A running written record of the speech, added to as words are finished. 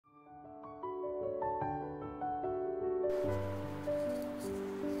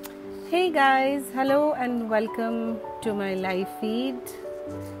Hey guys, hello and welcome to my live feed.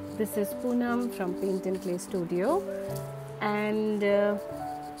 This is Poonam from Paint and Clay Studio, and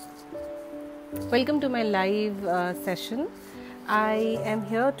welcome to my live session. I am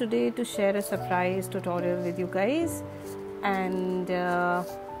here today to share a surprise tutorial with you guys, and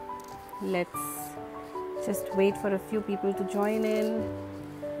let's just wait for a few people to join in.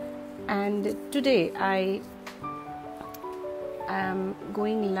 And today I am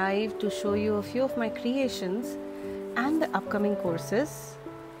going live to show you a few of my creations and the upcoming courses.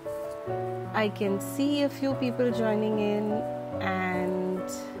 I can see a few people joining in, and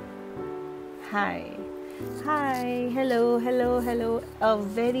hi, hello, a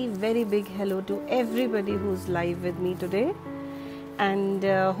very big hello to everybody who's live with me today, and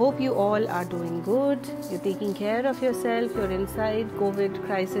hope you all are doing good. You're taking care of yourself. You're inside. COVID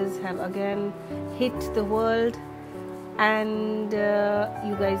crisis have again hit the world, and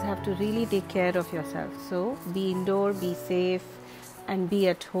you guys have to really take care of yourself. So be indoor, be safe, and be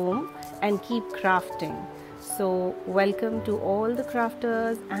at home, and keep crafting. So welcome to all the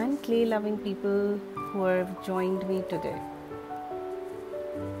crafters and clay loving people who have joined me today.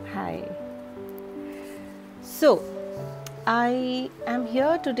 Hi. So I am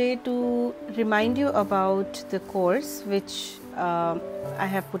here today to remind you about the course which I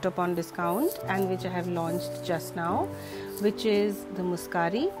have put up on discount and which I have launched just now, which is the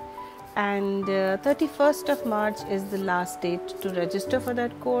Muscari, and 31st of March is the last date to register for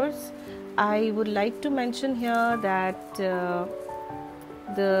that course. I would like to mention here that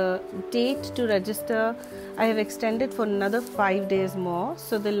the date to register I have extended for another 5 days more.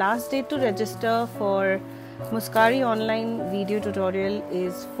 So the last date to register for Muscari online video tutorial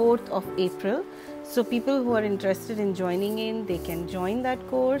is 4th of April. So people who are interested in joining in, they can join that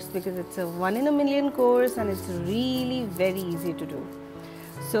course because it's a 1 in a million course and it's really very easy to do.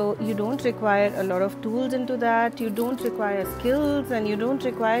 So you don't require a lot of tools into that, you don't require skills, and you don't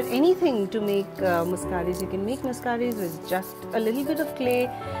require anything to make Muscaris. You can make Muscaris with just a little bit of clay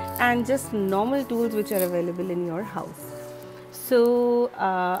and just normal tools which are available in your house. So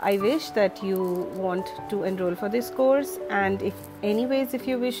I wish that you want to enroll for this course, and if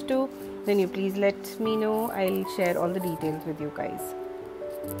you wish to, then you please let me know. I'll share all the details with you guys.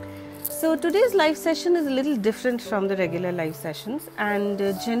 So today's live session is a little different from the regular live sessions, and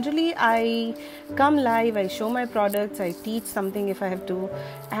generally I come live, I show my products, I teach something if I have to,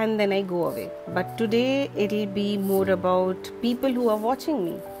 and then I go away. But today it'll be more about people who are watching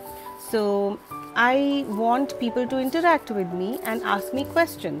me. So I want people to interact with me and ask me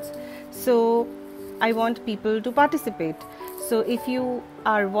questions. So I want people to participate. So if you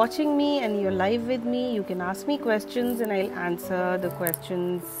are watching me and you're live with me, you can ask me questions and I'll answer the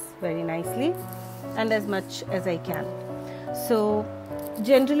questions very nicely and as much as I can. So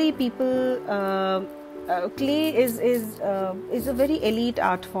generally people, clay is a very elite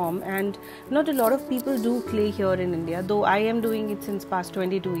art form, and not a lot of people do clay here in India, though I am doing it since past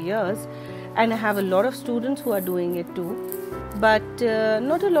 22 years and I have a lot of students who are doing it too, but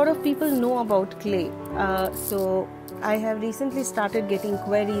not a lot of people know about clay. So I have recently started getting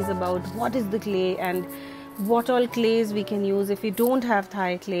queries about what is the clay and what all clays we can use if we don't have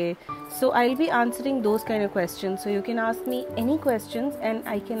Thai clay. So I'll be answering those kind of questions. So you can ask me any questions and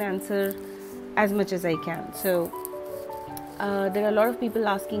I can answer as much as I can. So there are a lot of people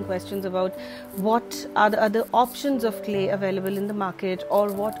asking questions about what are the other options of clay available in the market,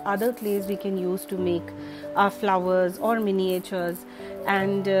 or what other clays we can use to make our flowers or miniatures,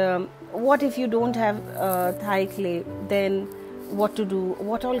 and what if you don't have Thai clay, then what to do,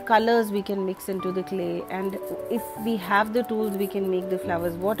 what all colors we can mix into the clay, and if we have the tools we can make the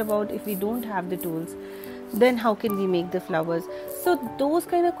flowers. What about if we don't have the tools, then how can we make the flowers? So those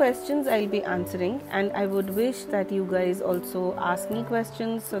kind of questions I'll be answering, and I would wish that you guys also ask me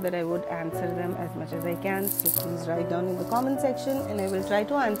questions so that I would answer them as much as I can. So please write down in the comment section and I will try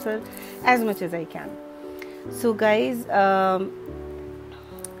to answer as much as I can. So guys,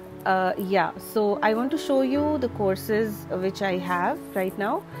 so I want to show you the courses which I have right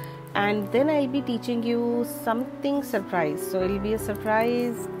now, and then I'll be teaching you something surprise. So it'll be a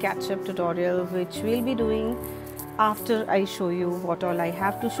surprise catch-up tutorial which we'll be doing after I show you what all I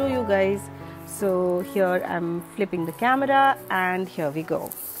have to show you guys. So here I'm flipping the camera and here we go.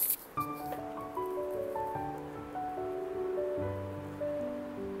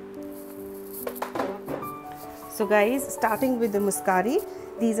 So guys, starting with the Muscari.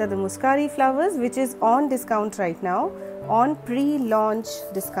 These are the Muscari flowers which is on discount right now, on pre-launch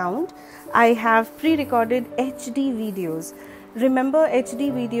discount. I have pre-recorded HD videos Remember, HD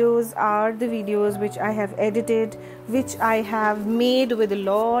videos are the videos which I have edited, which I have made with a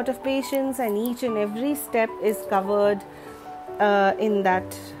lot of patience, and each and every step is covered in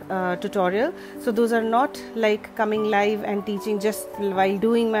that tutorial. So those are not like coming live and teaching just while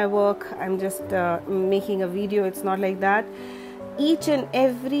doing my work. I'm just making a video. It's not like that. Each and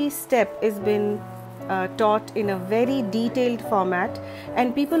every step has been taught in a very detailed format,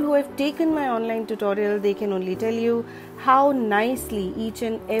 and people who have taken my online tutorial, they can only tell you how nicely each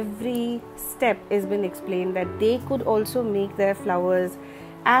and every step has been explained, that they could also make their flowers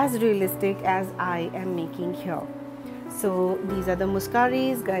as realistic as I am making here. So these are the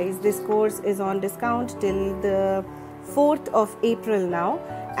Muscaris, guys. This course is on discount till the 4th of April now,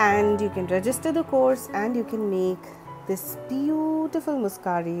 and you can register the course and you can make this beautiful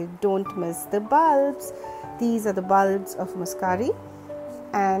Muscari. Don't miss the bulbs. These are the bulbs of Muscari,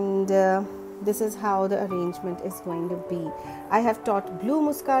 and this is how the arrangement is going to be. I have taught blue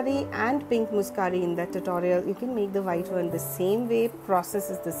Muscari and pink Muscari in that tutorial. You can make the white one the same way.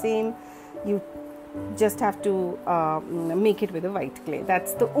 Process is the same. You just have to make it with a white clay.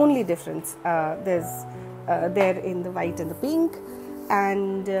 That's the only difference there's there in the white and the pink.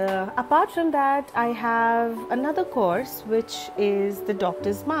 And apart from that, I have another course which is the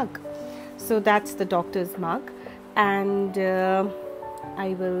doctor's mug. So that's the doctor's mug, and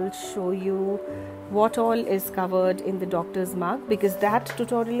I will show you what all is covered in the doctor's mug, because that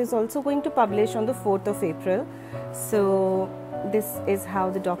tutorial is also going to publish on the 4th of April. So this is how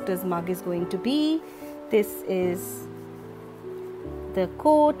the doctor's mug is going to be. This is the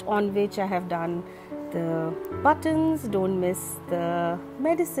coat on which I have done the buttons. Don't miss the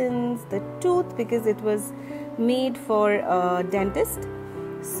medicines, the tooth, because it was made for a dentist.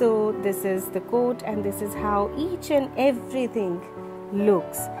 So this is the coat, and this is how each and everything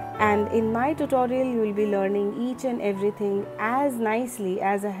looks. And in my tutorial you will be learning each and everything as nicely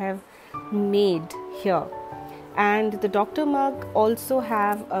as I have made here. And the doctor mug also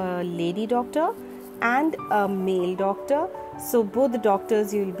have a lady doctor and a male doctor. So both the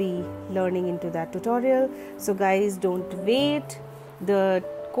doctors you will be learning into that tutorial. So guys, don't wait. The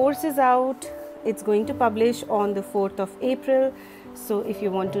course is out. It's going to publish on the 4th of April. So if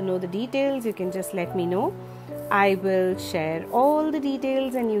you want to know the details, you can just let me know. I will share all the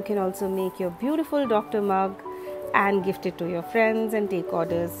details, and you can also make your beautiful doctor mug and gift it to your friends and take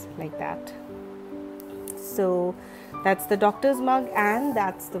orders like that. So that's the doctor's mug, and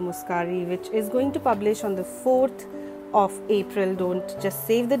that's the Muscari, which is going to publish on the 4th of April. Don't just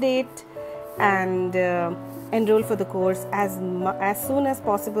save the date and enroll for the course as soon as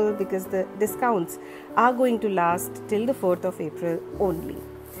possible, because the discounts are going to last till the 4th of April only.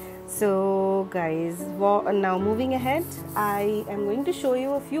 So guys, now moving ahead, I am going to show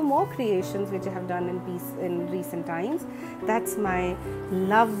you a few more creations which I have done in recent times. That's my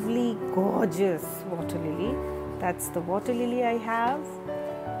lovely gorgeous water lily. That's the water lily I have.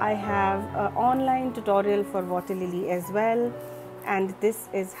 I have an online tutorial for water lily as well, and this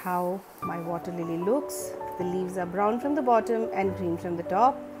is how my water lily looks. The leaves are brown from the bottom and green from the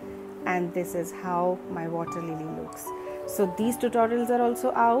top, and this is how my water lily looks. So these tutorials are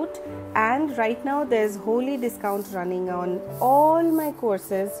also out, and right now there's holy discount running on all my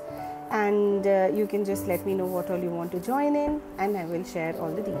courses, and you can just let me know what all you want to join in, and I will share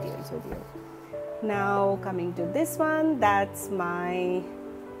all the details with you. Now coming to this one, that's my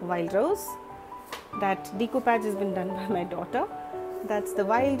wild rose. That decoupage has been done by my daughter. That's the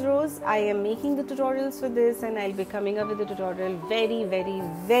wild rose. I am making the tutorials for this, and I'll be coming up with a tutorial very, very,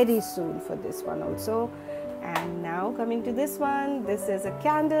 very soon for this one also. And now coming to this one, this is a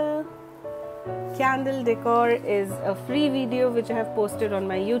candle decor. Is a free video which I have posted on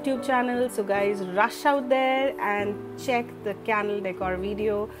my YouTube channel. So guys, rush out there and check the candle decor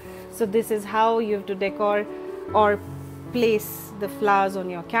video. So this is how you have to decor or place the flowers on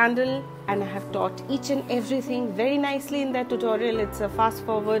your candle, and I have taught each and everything very nicely in that tutorial. It's a fast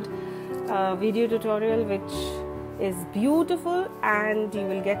forward video tutorial which is beautiful, and you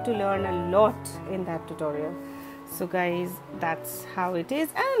will get to learn a lot in that tutorial. So guys, that's how it is.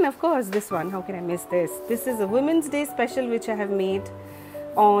 And of course this one, how can I miss this? This is a Women's Day special which I have made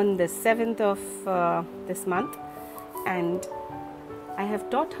on the 7th of this month, and I have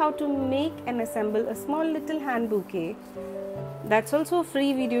taught how to make and assemble a small little hand bouquet. That's also a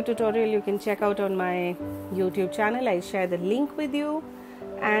free video tutorial you can check out on my YouTube channel. I'll share the link with you,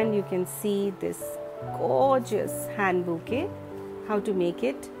 and you can see this gorgeous hand bouquet, how to make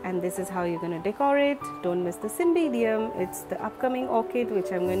it, and this is how you're going to decorate. Don't miss the Cymbidium. It's the upcoming orchid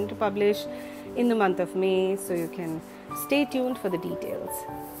which I'm going to publish in the month of May, so you can stay tuned for the details.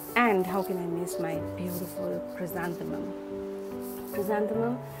 And how can I miss my beautiful chrysanthemum?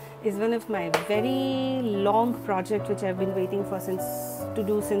 Chrysanthemum is one of my very long project which I've been waiting for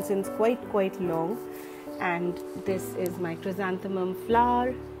since quite long. And this is my chrysanthemum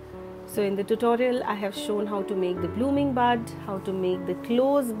flower. So in the tutorial I have shown how to make the blooming bud, how to make the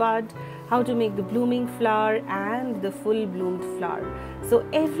closed bud, how to make the blooming flower and the full bloomed flower. So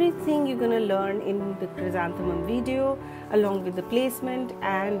everything you're gonna learn in the chrysanthemum video, along with the placement,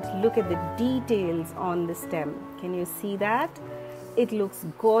 and look at the details on the stem. Can you see that? It looks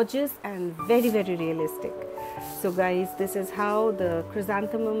gorgeous and very realistic. So guys, this is how the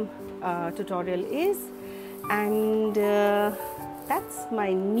chrysanthemum tutorial is, and that's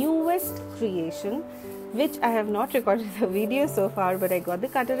my newest creation, which I have not recorded the video so far, but I got the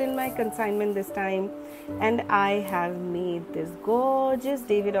cutter in my consignment this time, and I have made this gorgeous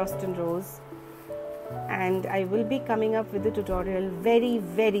David Austin rose, and I will be coming up with the tutorial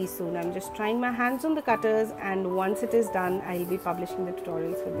very soon. I'm just trying my hands on the cutters, and once it is done I'll be publishing the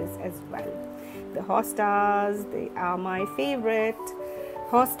tutorials for this as well. The hostas, they are my favorite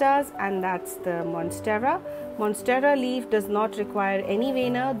hostas, and that's the monstera. Monstera leaf does not require any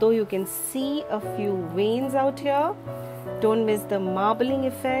veiner, though you can see a few veins out here. Don't miss the marbling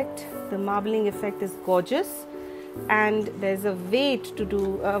effect. The marbling effect is gorgeous, and there's a way to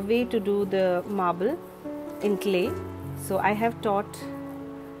do the marble in clay. So I have taught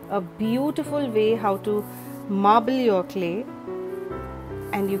a beautiful way how to marble your clay,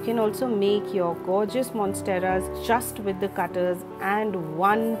 and you can also make your gorgeous monsteras just with the cutters and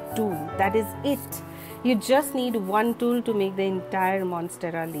one tool. That is it. You just need one tool to make the entire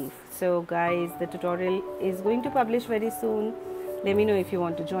monstera leaf. So guys, the tutorial is going to publish very soon. Let me know if you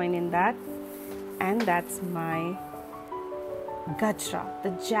want to join in that. And that's my gajra, the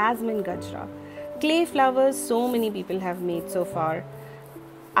jasmine gajra. Clay flowers, so many people have made so far.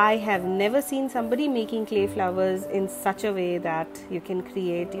 I have never seen somebody making clay flowers in such a way that you can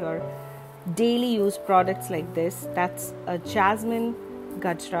create your daily use products like this. That's a jasmine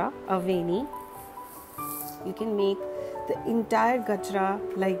gajra, a veni. You can make the entire gajra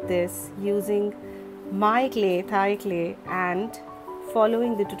like this using my clay, Thai clay, and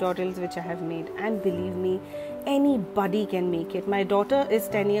following the tutorials which I have made. And believe me, anybody can make it. My daughter is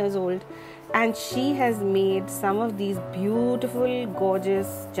 10 years old, and she has made some of these beautiful,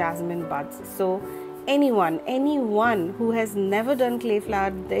 gorgeous jasmine buds. So anyone who has never done clay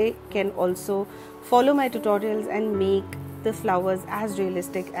flower, they can also follow my tutorials and make the flowers as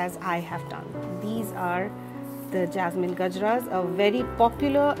realistic as I have done. These are the jasmine gajras, a very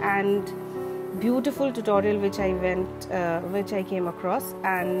popular and beautiful tutorial which I came across,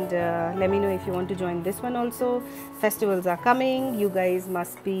 and let me know if you want to join this one also. Festivals are coming, you guys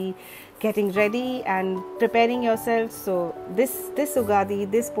must be getting ready and preparing yourselves. So this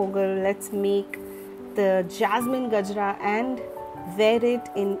Ugadi, this Pongal, let's make the jasmine gajra and wear it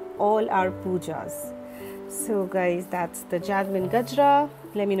in all our pujas. So guys, that's the jasmine gajra.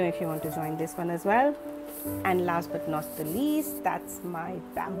 Let me know if you want to join this one as well. And last but not the least, that's my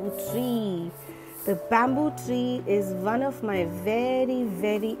bamboo tree. The bamboo tree is one of my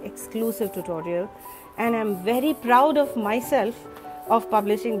very exclusive tutorial, and I'm very proud of myself of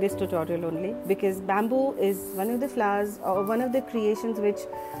publishing this tutorial only, because bamboo is one of the flowers or one of the creations which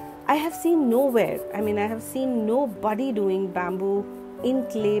I have seen nowhere. I mean, I have seen nobody doing bamboo in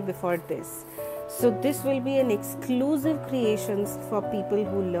clay before this. So this will be an exclusive creations for people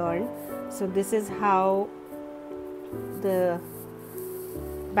who learn. So this is how the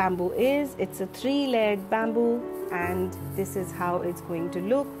bamboo is. It's a 3-layered bamboo, and this is how it's going to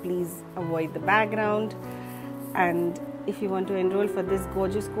look. Please avoid the background. And if you want to enroll for this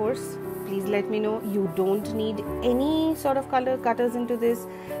gorgeous course, please let me know. You don't need any sort of color cutters into this.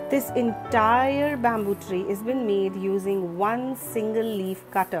 This entire bamboo tree has been made using one single leaf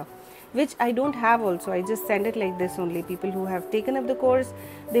cutter, which I don't have also. I just send it like this only. People who have taken up the course,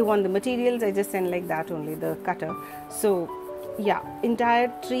 they want the materials, I just send like that only, the cutter. So yeah, entire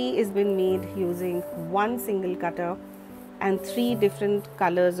tree is been made using one single cutter and 3 different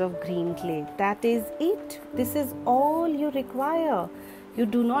colors of green clay. That is it. This is all you require. You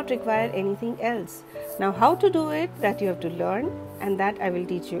do not require anything else. Now how to do it, that you have to learn, and that I will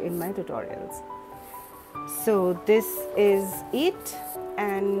teach you in my tutorials. So this is it,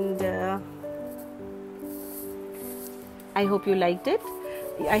 and I hope you liked it.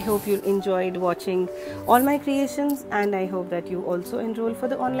 I hope you enjoyed watching all my creations, and I hope that you also enroll for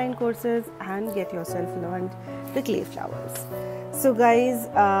the online courses and get yourself learned the clay flowers. So guys,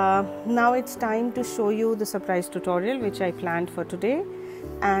 now it's time to show you the surprise tutorial which I planned for today,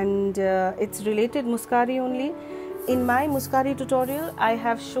 and it's related Muscari only. In my Muscari tutorial, I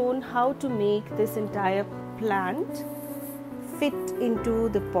have shown how to make this entire plant fit into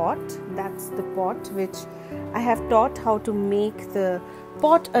the pot. That's the pot which I have taught how to make the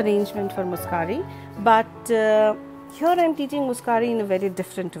pot arrangement for Muscari, but here I am teaching Muscari in a very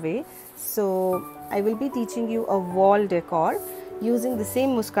different way. So I will be teaching you a wall decor using the same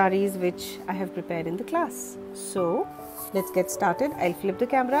Muscaris which I have prepared in the class. So let's get started. I'll flip the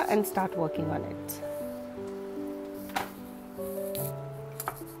camera and start working on it.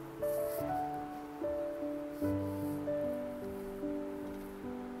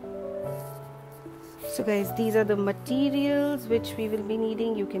 So guys, these are the materials which we will be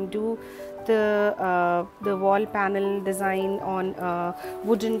needing. You can do the wall panel design on a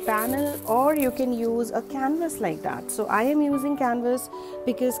wooden panel, or you can use a canvas like that. So I am using canvas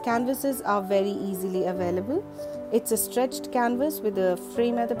because canvases are very easily available. It's a stretched canvas with a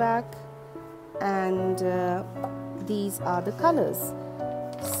frame at the back, and these are the colors.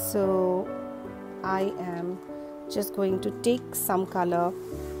 So I am just going to take some color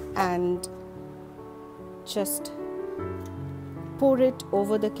and just pour it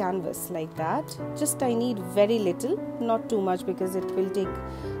over the canvas like that. Just I need very little, not too much, because it will take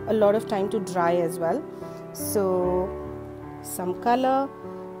a lot of time to dry as well. So some color,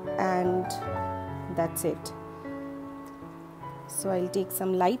 and that's it. So I'll take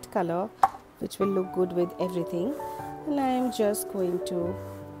some light color which will look good with everything, and I am just going to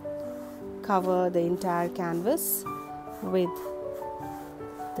cover the entire canvas with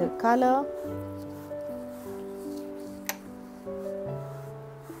the color.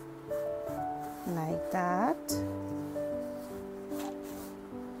 Like that.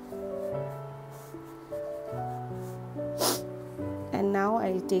 And now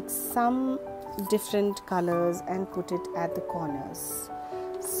I'll take some different colors and put it at the corners.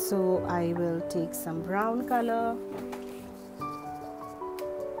 So I will take some brown color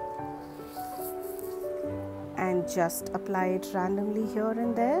and just apply it randomly here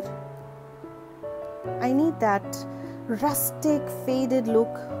and there. I need that rustic faded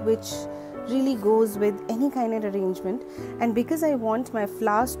look which really goes with any kind of arrangement, and because I want my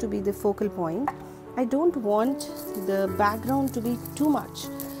flowers to be the focal point, I don't want the background to be too much.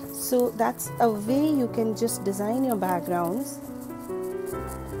 So that's a way you can just design your backgrounds.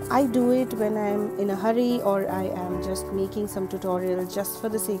 I do it when I'm in a hurry, or I am just making some tutorial just for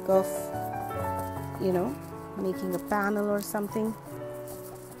the sake of, you know, making a panel or something.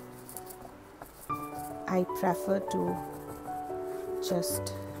 I prefer to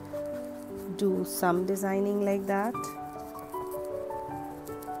just do some designing like that.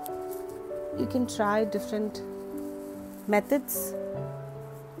 You can try different methods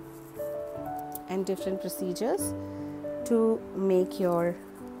and different procedures to make your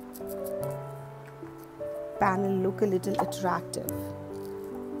panel look a little attractive.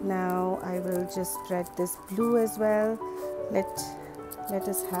 Now I will just spread this blue as well. Let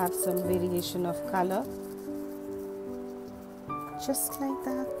us have some variation of color, just like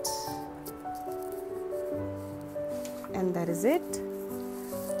that. And that is it.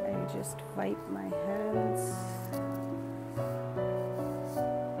 I just wipe my hands.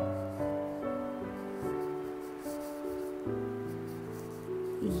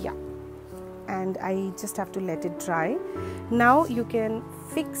 Yeah, and I just have to let it dry. Now you can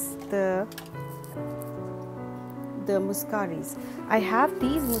fix the Muscaris. I have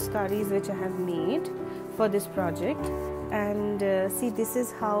these Muscaris which I have made for this project, and see, this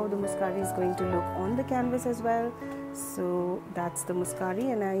is how the Muscari is going to look on the canvas as well. So that's the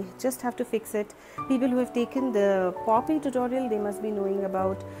Muscari, and I just have to fix it. People who have taken the poppy tutorial, they must be knowing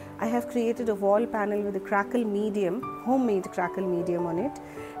about, I have created a wall panel with a crackle medium, homemade crackle medium on it,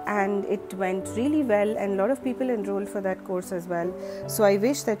 and it went really well, and a lot of people enrolled for that course as well. So I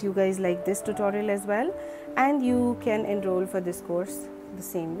wish that you guys like this tutorial as well, and you can enroll for this course the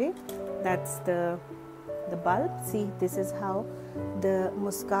same way. That's the bulb. See, this is how the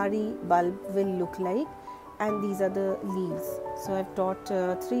Muscari bulb will look like, and these are the leaves. So I've taught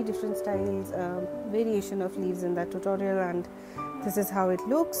 3 different styles, variation of leaves in that tutorial, and this is how it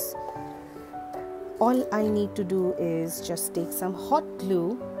looks. All I need to do is just take some hot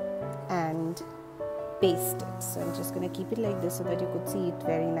glue and paste it. So I'm just going to keep it like this so that you could see it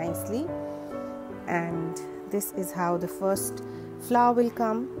very nicely. And this is how the first flower will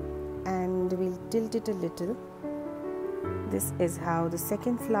come, and we'll tilt it a little. This is how the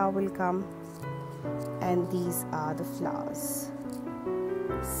second flower will come, and these are the flowers.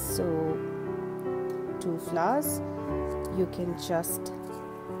 So 2 flowers. You can just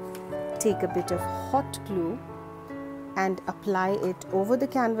take a bit of hot glue and apply it over the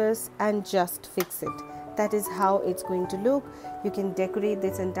canvas and just fix it. That is how it's going to look. You can decorate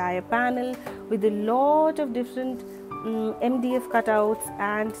this entire panel with a lot of different MDF cutouts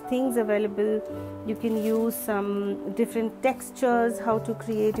and things available. You can use some different textures, how to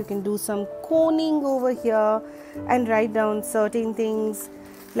create. You can do some coning over here and write down certain things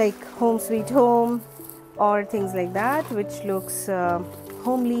like home sweet home or things like that, which looks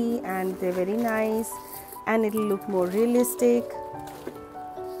homely, and they're very nice, and it'll look more realistic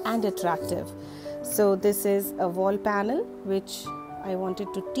and attractive. So this is a wall panel which I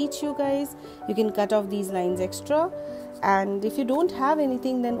wanted to teach you guys. You can cut off these lines extra, and if you don't have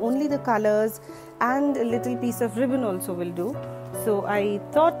anything, then only the colors and a little piece of ribbon also will do. So I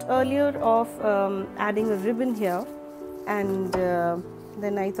thought earlier of adding a ribbon here, and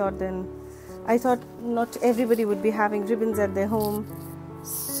then I thought not everybody would be having ribbons at their home,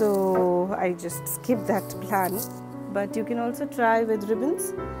 so I just skipped that plan. But you can also try with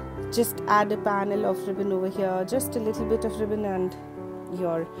ribbons. Just add a panel of ribbon over here, just a little bit of ribbon, and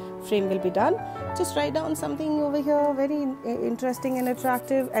your frame will be done. Just write down something over here very interesting and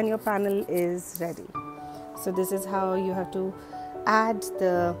attractive, and your panel is ready. So this is how you have to add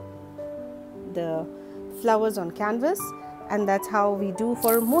the flowers on canvas, and that's how we do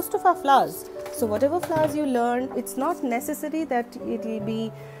for most of our flowers. So whatever flowers you learn, it's not necessary that it will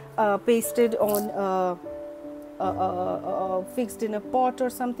be pasted on fixed in a pot or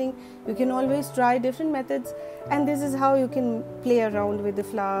something. You can always try different methods, and this is how you can play around with the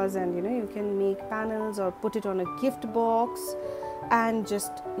flowers, and you can make panels or put it on a gift box, and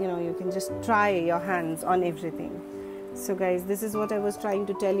just you can just try your hands on everything. So guys, this is what I was trying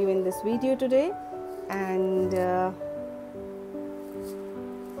to tell you in this video today, and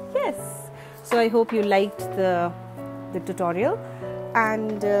yes, so I hope you liked the tutorial.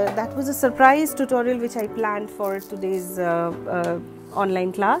 And that was a surprise tutorial which I planned for today's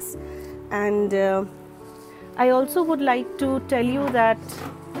online class. And I also would like to tell you that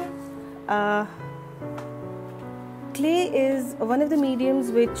clay is one of the mediums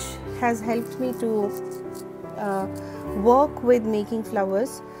which has helped me to work with making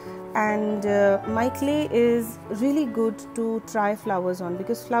flowers, and my clay is really good to try flowers on,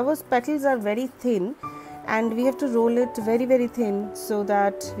 because flowers petals are very thin, and we have to roll it very, very thin so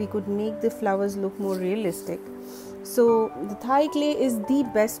that we could make the flowers look more realistic. So the Thai clay is the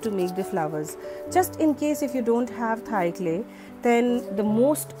best to make the flowers. Just in case if you don't have Thai clay, then the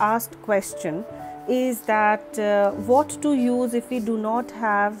most asked question is that what to use if we do not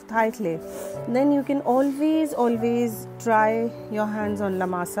have Thai clay. Then you can always try your hands on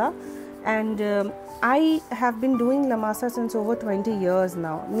Lamasa, and I have been doing Lamasa since over 20 years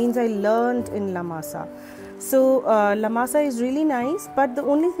now. Means I learned in Lamasa. So Lamasa is really nice, but the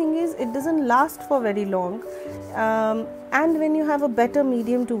only thing is it doesn't last for very long, and when you have a better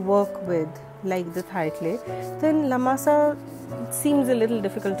medium to work with like the Thai clay, then Lamasa seems a little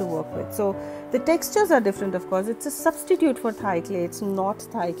difficult to work with. So the textures are different, of course. It's a substitute for Thai clay. It's not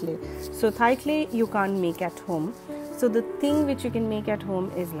Thai clay. So Thai clay you can't make at home. So the thing which you can make at home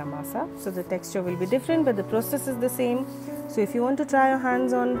is Lamasa. So the texture will be different, but the process is the same. So if you want to try your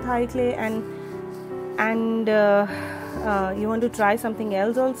hands on Thai clay and you want to try something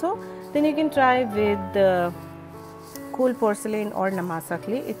else also, then you can try with cool porcelain or Lamasa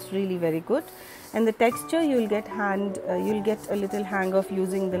clay. It's really very good, and the texture you'll get a little hang of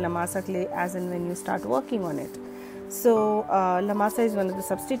using the Lamasa clay as and when you start working on it. So Lamasa is one of the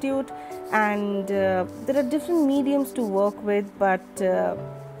substitute, and there are different mediums to work with, but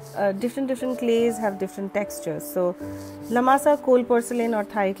different clays have different textures. So Lamasa, coal porcelain or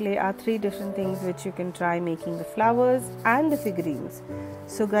Thai clay are three different things which you can try making the flowers and the figurines.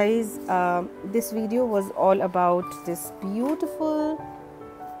 So guys, this video was all about this beautiful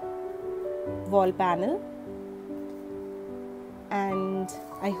wall panel, and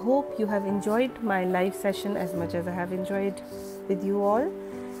I hope you have enjoyed my live session as much as I have enjoyed with you all.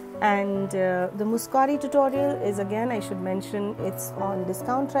 And the Muscari tutorial is, again, I should mention, it's on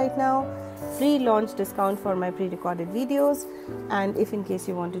discount right now, free launch discount for my pre-recorded videos. And if in case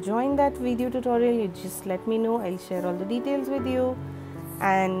you want to join that video tutorial, you just let me know. I'll share all the details with you.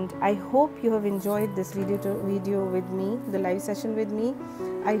 And I hope you have enjoyed this video with me, the live session with me.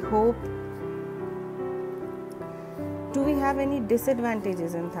 I hope. Do we have any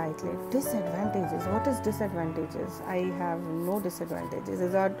disadvantages in Thai clay? Disadvantages? What is disadvantages? I have no disadvantages.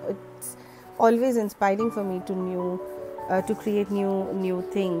 It's always inspiring for me to create new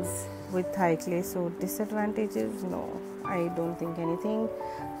things with Thai clay. So disadvantages? No, I don't think anything.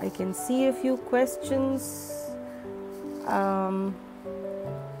 I can see a few questions. I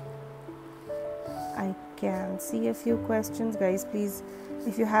can see a few questions, guys. Please,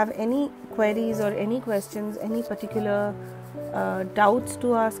 if you have any queries or any questions, any particular doubts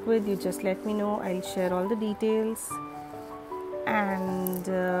to ask with, you just let me know. I'll share all the details. And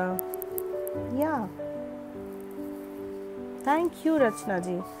yeah, thank you Rachna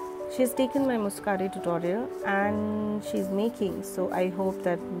ji. She's taken my Muscari tutorial and she's making, so I hope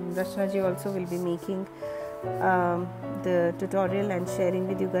that Rachna ji also will be making the tutorial and sharing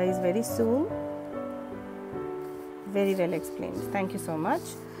with you guys very soon. Very well explained. Thank you so much.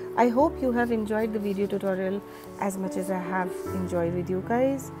 I hope you have enjoyed the video tutorial as much as I have enjoyed with you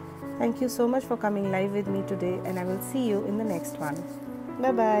guys. Thank you so much for coming live with me today, and I will see you in the next one.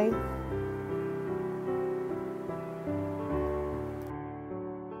 Bye bye.